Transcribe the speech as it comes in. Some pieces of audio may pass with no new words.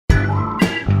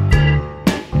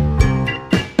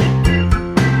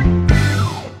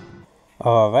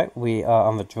Alright, we are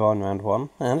on the draw in round 1,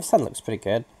 and this hand looks pretty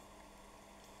good.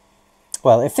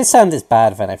 Well, if this hand is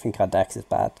bad, then I think our deck is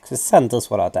bad, because this hand does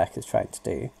what our deck is trying to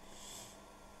do.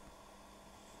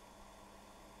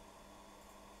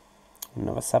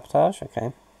 Another sabotage,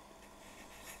 okay.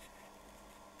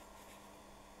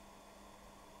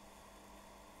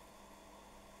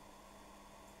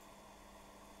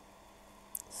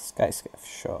 Skyscape,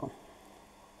 sure.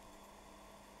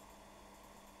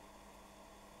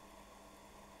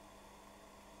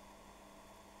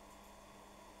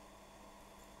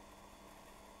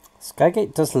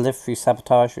 Skygate does live through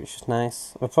sabotage, which is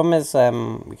nice. The problem is,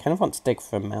 we kind of want to dig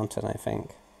for a mountain, I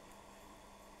think.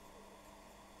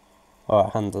 Oh, our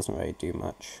hand doesn't really do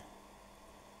much.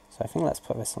 So I think let's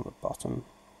put this on the bottom.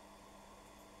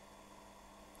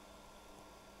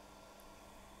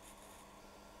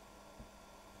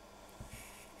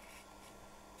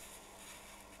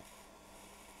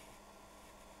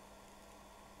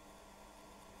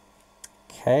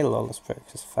 Okay, Lawless Broke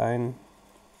is fine.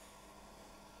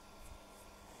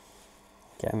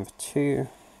 Get him for 2.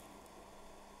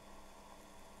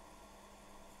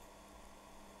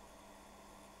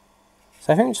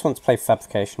 So I think we just want to play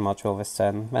Fabrication Module this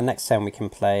turn. And next turn we can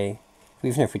play,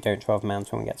 even if we don't draw a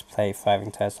mountain, we get to play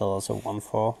Thriving Turtle as a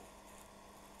 1-4.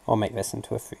 Or make this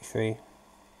into a 3-3.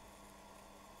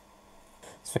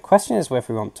 So the question is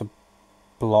whether we want to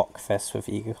block this with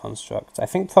Ego Construct. I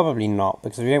think probably not,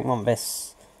 because we don't want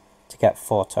this to get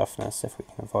 4 toughness if we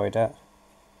can avoid it.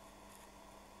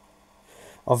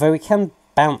 Although we can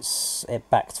bounce it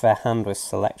back to their hand with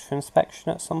Selector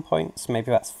Inspection at some point, so maybe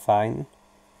that's fine.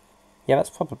 Yeah, that's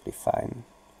probably fine.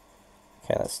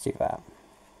 Okay, let's do that.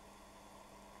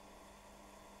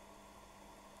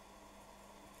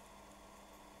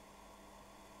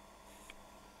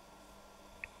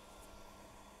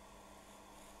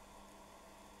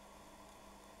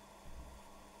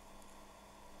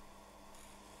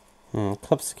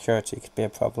 Club security could be a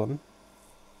problem.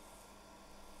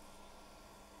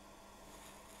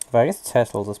 But I guess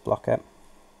Turtle does block it.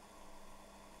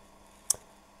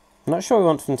 I'm not sure we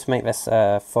want them to make this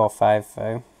 4-5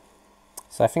 though.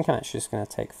 So I think I'm actually just going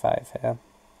to take 5 here.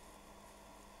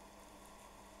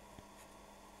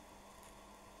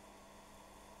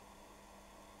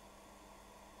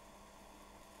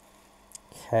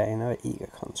 Okay, another Ego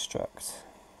Construct.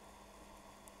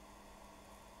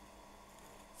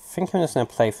 I think I'm just going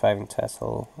to play Thriving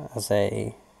Turtle as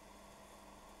a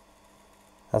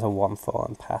 1-4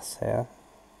 and pass here.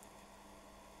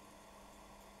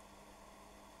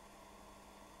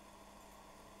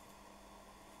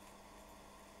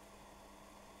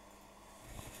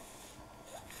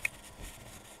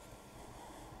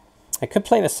 I could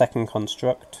play the second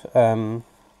construct. I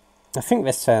think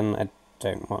this turn I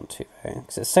don't want to though,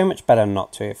 because it's so much better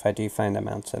not to if I do find a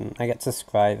mountain. I get to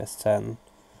scry this turn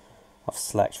off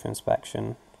Select for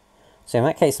Inspection. So in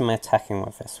that case, am I attacking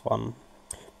with this one?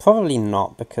 Probably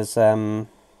not, because it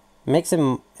makes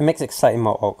it slightly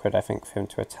more awkward, I think, for him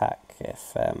to attack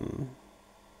if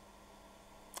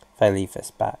I leave this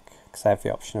back, because I have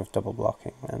the option of double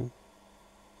blocking then.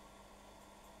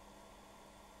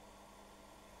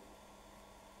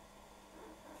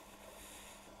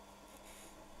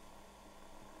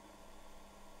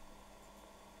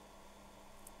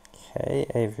 Okay,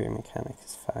 Aviary Mechanic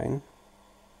is fine.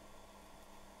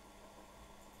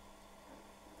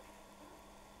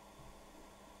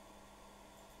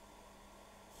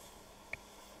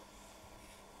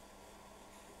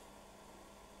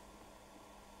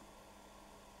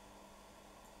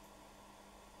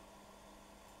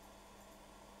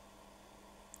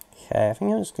 Okay, I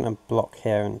think I'm just going to block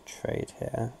here and trade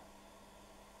here.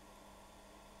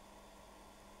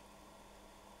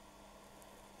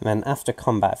 And then after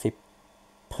combat, if he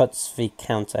puts the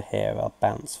counter here, I'll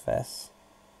bounce this.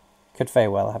 Could very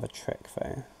well have a trick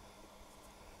though.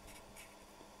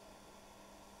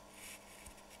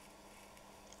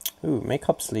 Ooh, make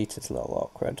obsolete is a little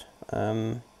awkward.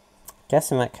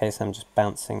 Guess in that case I'm just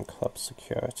bouncing club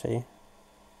security.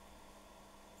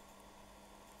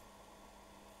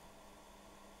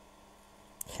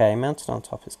 Okay, mounted on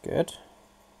top is good.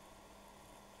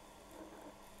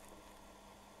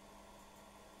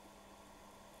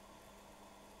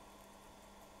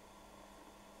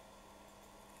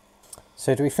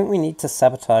 So do we think we need to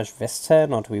sabotage this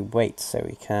turn, or do we wait so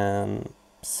we can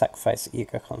sacrifice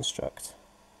Ego Construct?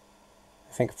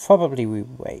 I think probably we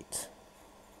wait.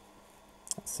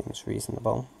 That seems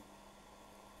reasonable.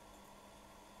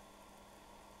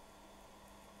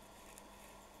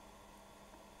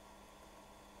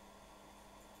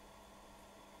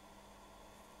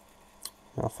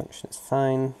 Malfunction is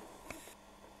fine.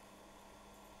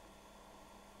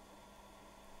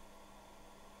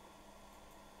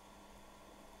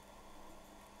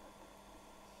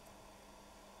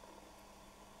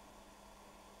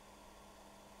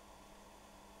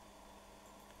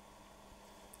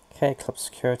 Okay, club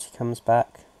security comes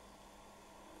back.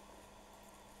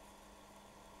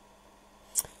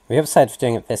 The other side for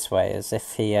doing it this way is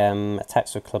if he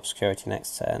attacks with club security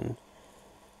next turn,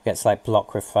 gets like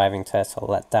block with thriving turtle,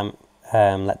 let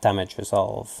damage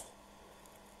resolve,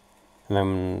 and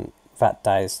then that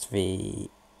dies to the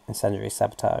incendiary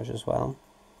sabotage as well.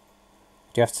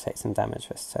 You do have to take some damage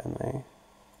this turn though.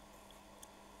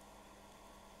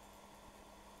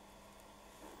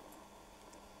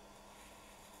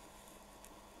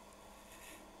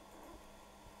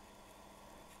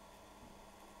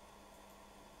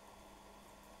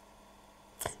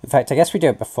 In fact, I guess we do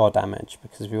it before damage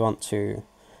because we want to.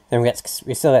 Then we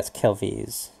still get to kill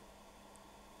these.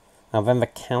 Now then the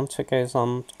counter goes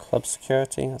on club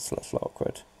security. That's a little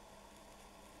awkward.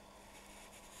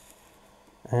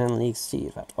 And League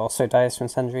Steed, that also dies to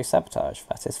incendiary sabotage.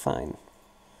 That is fine.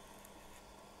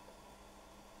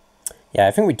 Yeah,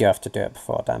 I think we do have to do it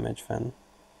before damage then.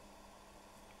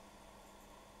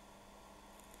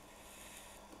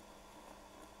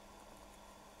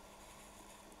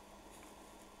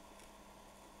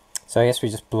 So I guess we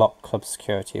just block club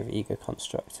security of Ego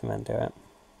Construct and then do it.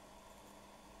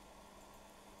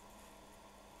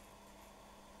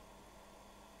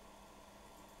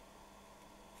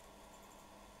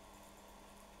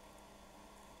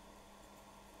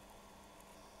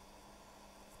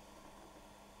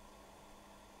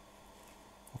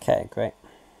 Okay, great.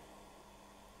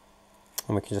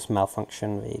 And we can just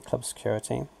malfunction the club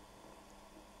security.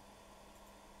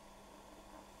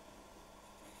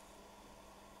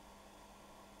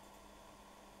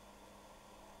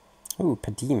 Ooh,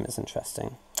 Padim is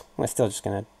interesting. We're still just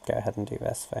going to go ahead and do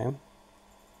this for him.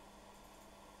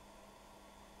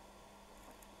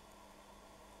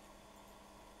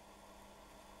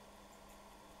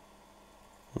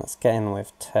 Let's get in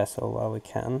with Turtle while we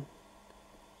can.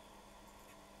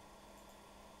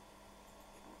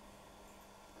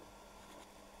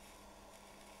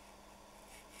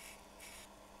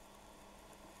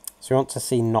 So we want to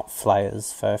see not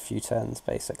flyers for a few turns,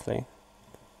 basically.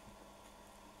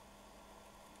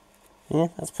 Yeah,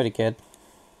 that's pretty good.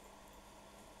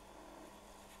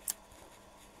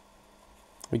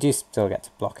 We do still get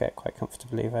to block it quite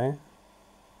comfortably, though.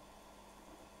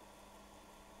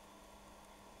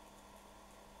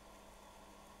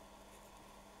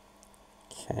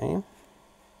 Okay.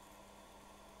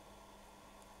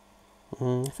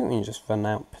 I think we can just run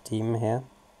out Padim here.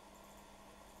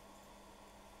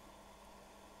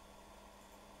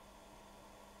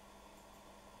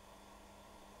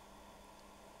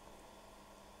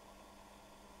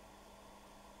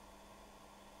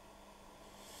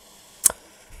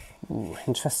 Ooh,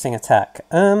 interesting attack.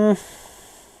 I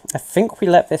think we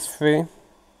let this through,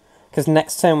 because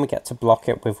next turn we get to block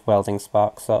it with Welding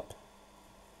Sparks up,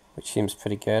 which seems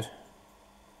pretty good.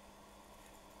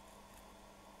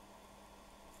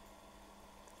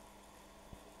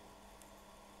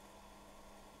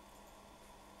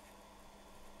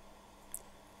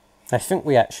 I think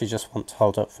we actually just want to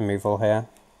hold up removal here.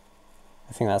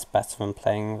 I think that's better than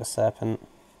playing the Serpent.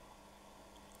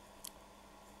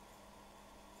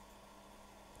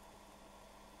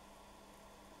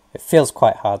 It feels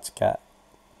quite hard to get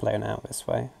blown out this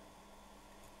way.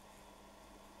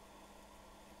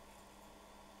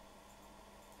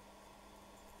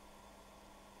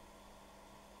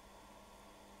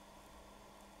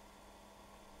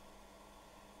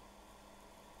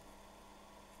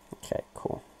 Okay,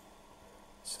 cool.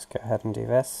 Let's just go ahead and do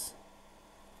this.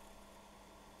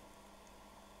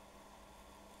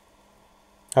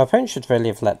 Our opponent should really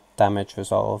have let damage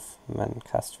resolve and then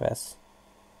cast this.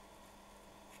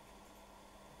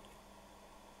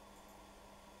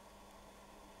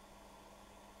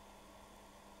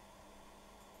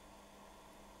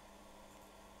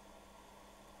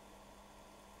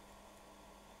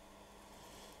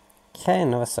 Okay,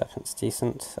 another Serpent's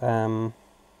decent. Let's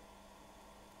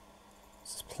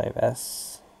play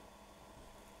this.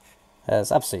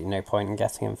 There's absolutely no point in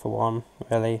getting him for one,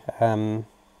 really. I mean,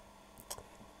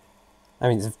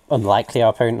 it's unlikely our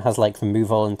opponent has like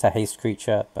removal into haste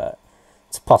creature, but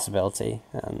it's a possibility,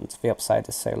 and the upside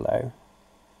is so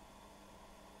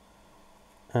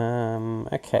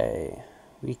low. Okay,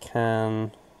 we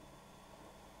can.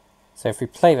 So if we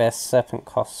play this, Serpent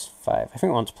costs 5. I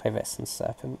think we want to play this and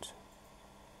Serpent.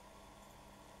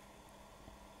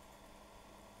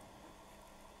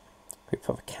 We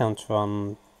put a counter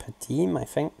on Padim, I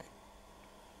think.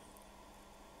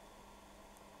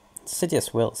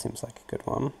 Sidious Will seems like a good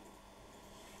one.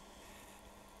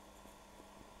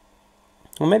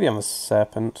 Or maybe on the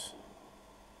Serpent.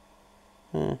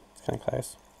 It's kind of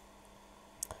close.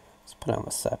 Let's put it on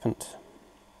the Serpent.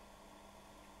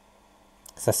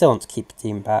 Because I still want to keep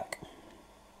Dean back.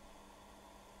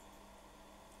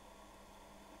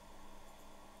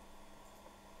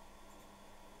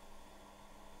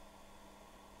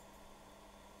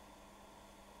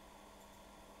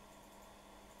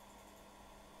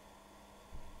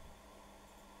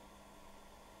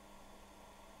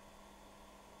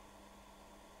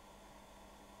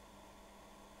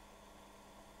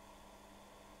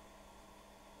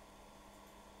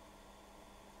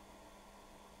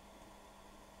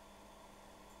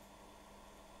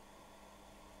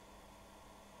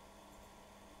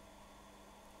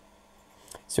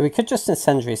 So we could just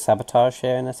Incendiary Sabotage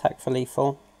here and attack for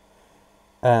lethal.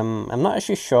 I'm not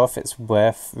actually sure if it's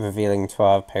worth revealing to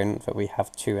our opponent that we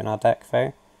have 2 in our deck,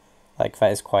 though. Like, that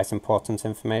is quite important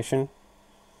information.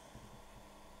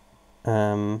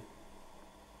 So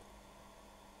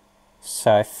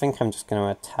I think I'm just going to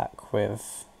attack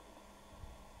with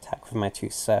my 2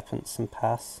 Serpents and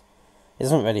pass. It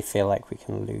doesn't really feel like we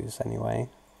can lose anyway,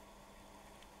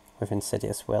 with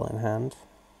Insidious Will in hand.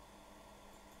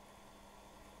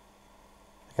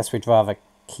 I guess we'd rather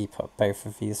keep up both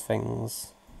of these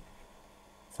things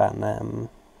than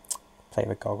play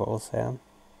with Goggles here.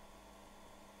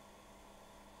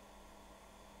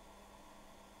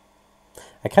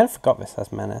 I kind of forgot this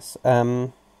has Menace.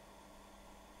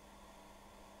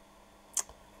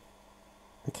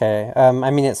 Okay, I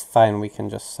mean it's fine, we can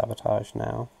just Sabotage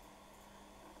now.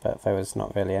 But there was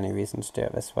not really any reason to do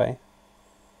it this way.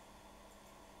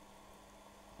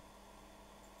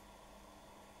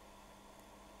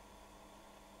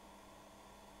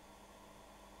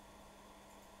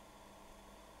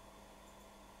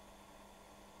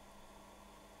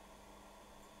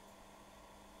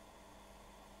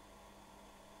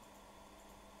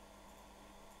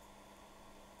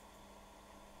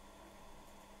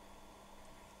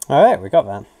 Alright, we got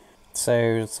that.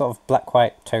 So, sort of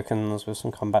black-white tokens with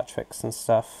some combat tricks and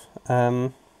stuff.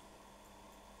 Good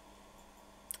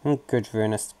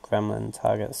Ruinous Gremlin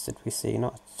targets did we see?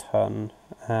 Not a ton.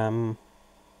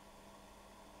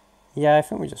 Yeah, I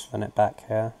think we just run it back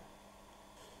here.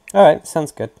 Alright,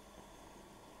 sounds good.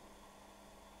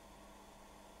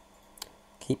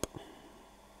 Keep.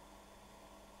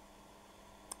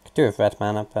 Could do with red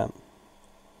mana, but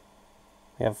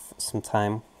we have some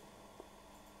time.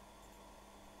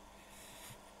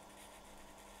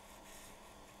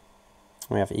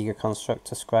 We have Eager Construct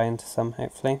to scry into some,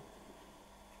 hopefully.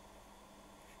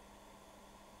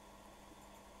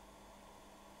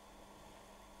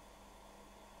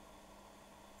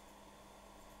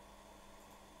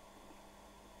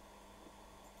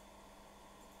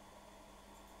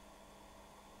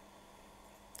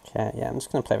 Okay, yeah, I'm just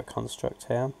going to play with Construct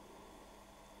here.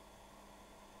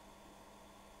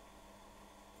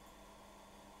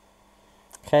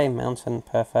 Okay, Mountain,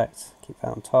 perfect. Keep that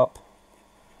on top.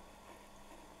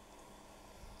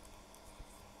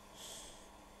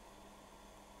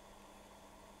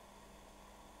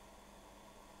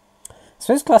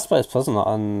 So this Glassblow's Puzzle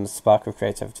on Spark of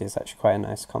Creativity is actually quite a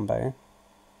nice combo.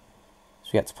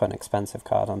 So we get to put an expensive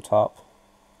card on top.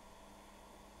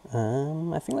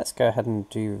 I think let's go ahead and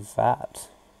do that.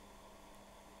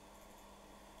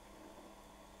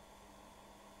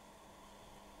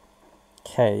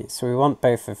 Okay, so we want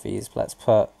both of these, but let's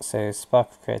put, so Spark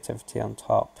of Creativity on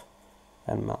top,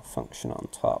 then Malfunction on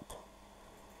top,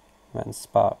 then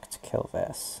Spark to kill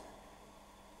this.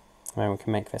 And then we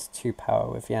can make this 2 power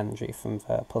with the energy from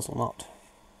the Puzzle Knot.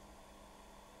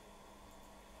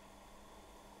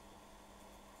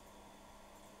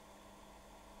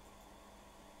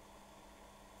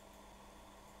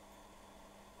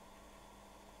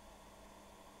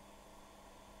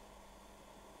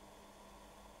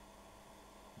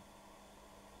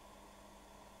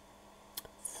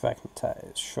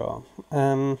 Fragmentize, sure.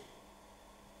 I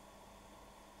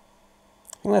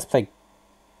think let's play.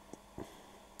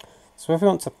 So if we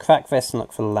want to crack this and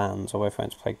look for lands, or if we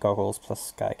want to play Goggles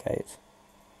plus Skygate.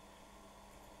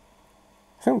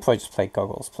 I think we'll probably just play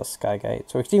Goggles plus Skygate.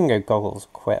 So we could even go Goggles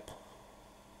Equip.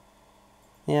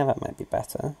 Yeah, that might be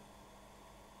better.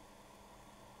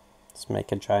 Let's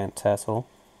make a giant turtle.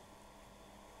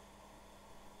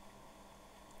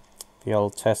 The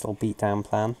old turtle beatdown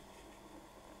plan.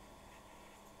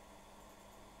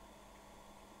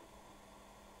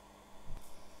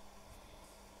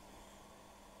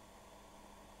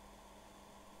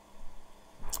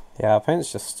 Yeah, our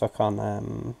opponent's just stuck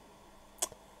on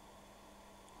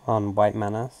white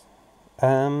mana.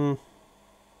 Okay,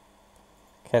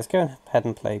 let's go ahead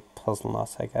and play Puzzle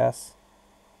Knot, I guess.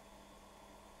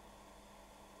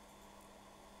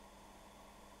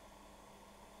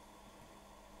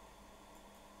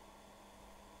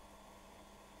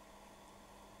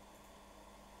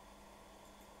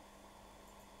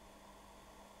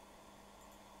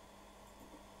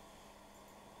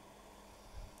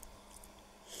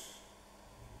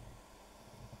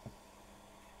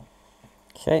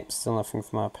 Okay, still nothing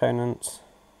from our opponent.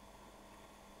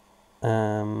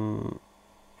 I'm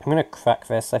going to crack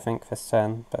this, I think, this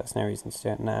turn, but there's no reason to do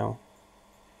it now.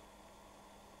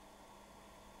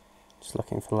 Just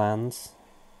looking for lands.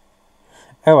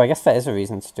 Oh, I guess there is a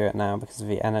reason to do it now because of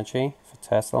the energy for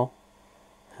Turtle.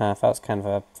 That was kind of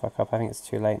a fuck up. I think it's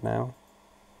too late now.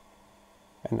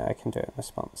 Oh, no, I can do it in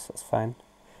response. That's fine.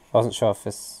 I wasn't sure if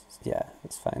this... Yeah,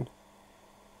 it's fine.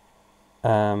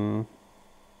 So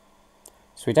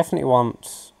we definitely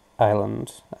want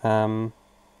Island.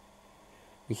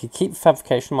 We could keep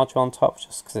Fabrication Module on top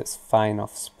just because it's fine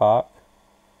off Spark.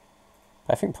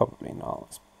 But I think probably not.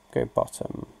 Let's go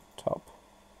bottom, top.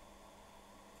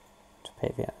 To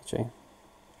pay the energy.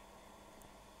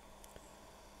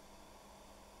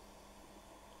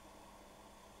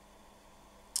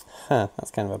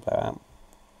 That's kind of a blowout.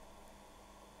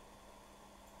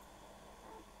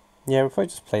 Yeah, we'll probably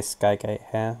just play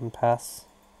Skygate here and pass.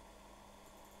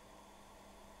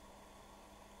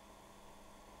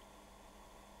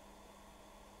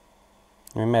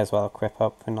 We may as well equip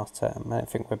up. We're not. I don't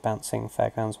think we're bouncing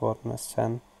Fairgrounds Warden this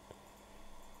turn.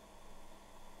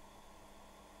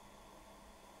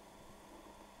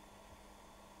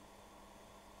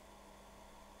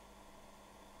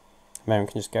 Maybe we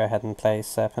can just go ahead and play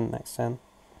Serpent next turn.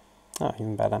 Oh,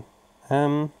 even better. Do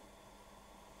you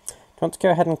want to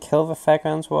go ahead and kill the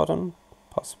Fairgrounds Warden?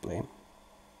 Possibly.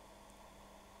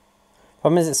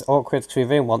 Problem is it's awkward because we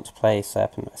really want to play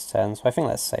Serpent this turn, so I think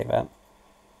let's save it.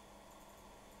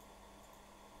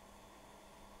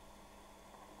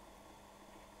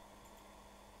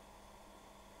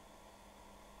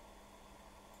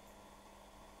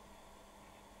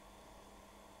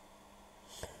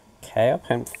 Okay, our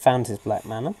opponent found his black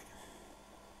mana.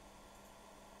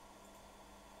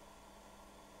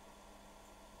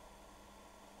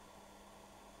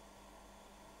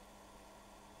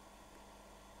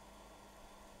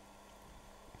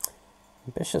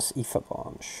 Ambitious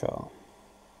Etherborn, sure.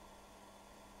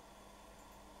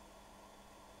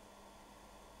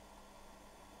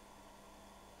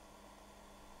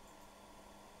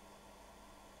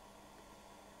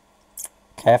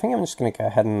 Okay, I think I'm just going to go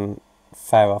ahead and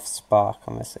fire off Spark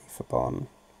on this Etherborn.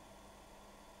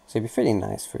 So it'd be pretty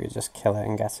nice for you to just kill it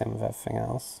and get in with everything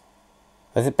else.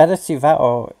 Is it better to do that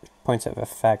or point at the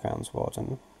Fairgrounds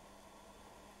Warden?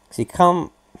 Because he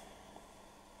can't...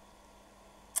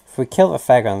 If we kill the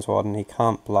Fairgrounds Warden, he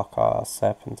can't block our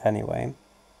Serpent anyway.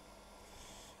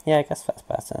 Yeah, I guess that's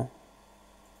better.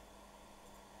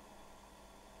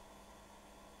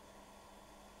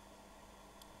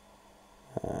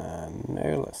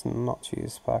 No, let's not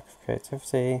use Spark of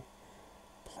Creativity.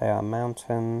 Play our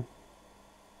Mountain. Do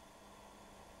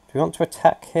we want to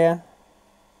attack here?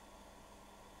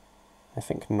 I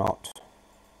think not.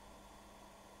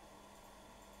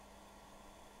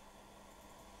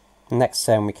 Next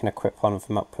turn we can equip one of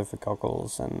them up with the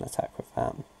goggles and attack with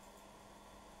that.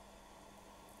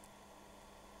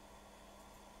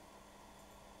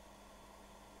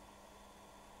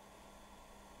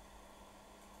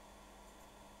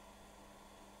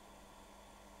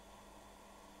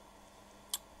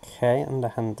 Okay,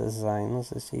 Underhand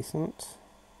Designs is decent.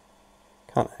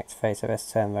 Can't activate it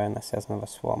this turn though unless he has another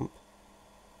swamp.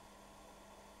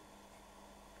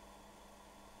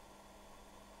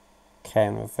 Okay,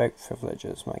 and Revoke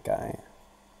Privileges, my guy.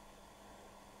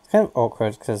 It's kind of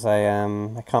awkward because I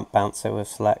can't bounce it with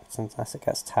Select unless it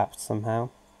gets tapped somehow.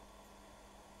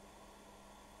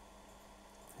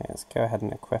 Okay, let's go ahead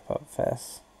and equip up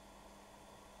this.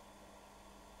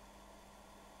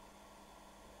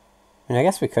 I mean, I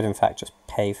guess we could in fact just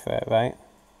pay for it, right?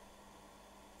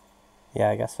 Yeah,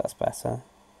 I guess that's better.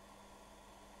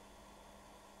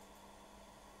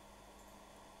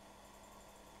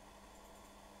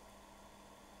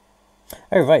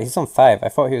 Oh right, he's on 5. I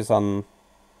thought he was on,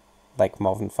 like,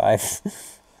 more than 5.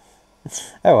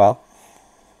 Oh well.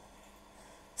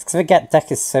 It's because the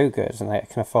deck is so good and I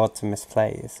can afford to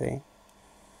misplay, you see.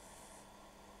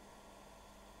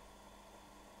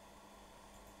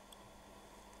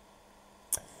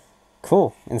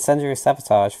 Cool. Incendiary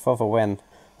Sabotage for the win.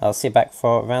 I'll see you back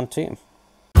for round 2.